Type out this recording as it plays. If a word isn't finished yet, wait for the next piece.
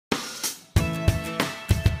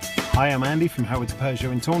Hi, I'm Andy from Howard to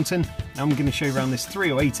Peugeot in Taunton. Now I'm going to show you around this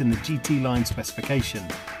 308 in the GT line specification.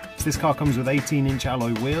 So this car comes with 18-inch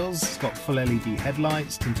alloy wheels, it's got full LED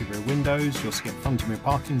headlights, tinted rear windows, you also get front and rear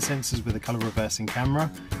parking sensors with a colour reversing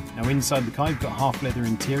camera. Now inside the car you've got half leather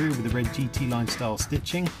interior with the red GT line style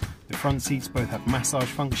stitching. The front seats both have massage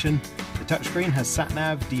function. The touchscreen has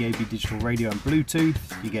sat-nav, DAB digital radio and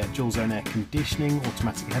Bluetooth. You get dual zone air conditioning,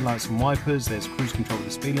 automatic headlights and wipers, there's cruise control with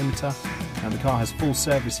the speed limiter. And the car has full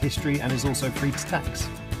service history and is also free to tax. So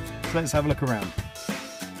let's have a look around.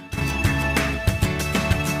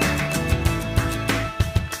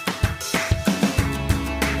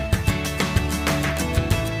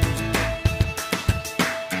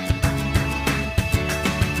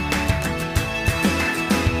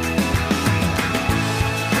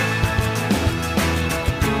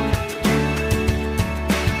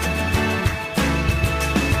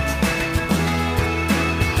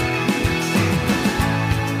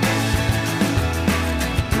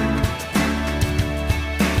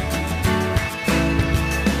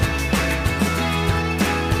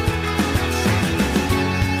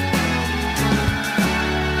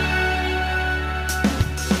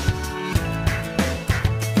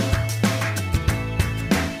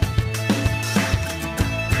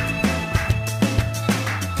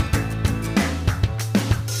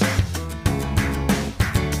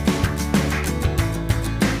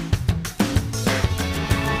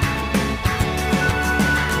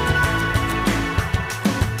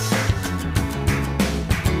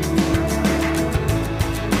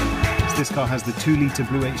 This car has the 2-litre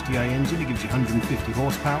Blue HDI engine, it gives you 150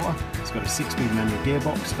 horsepower. It's got a 6-speed manual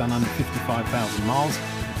gearbox, done under 55,000 miles.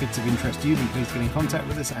 If it's of interest to you, then please get in contact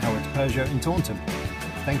with us at Howard to Peugeot in Taunton.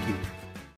 Thank you.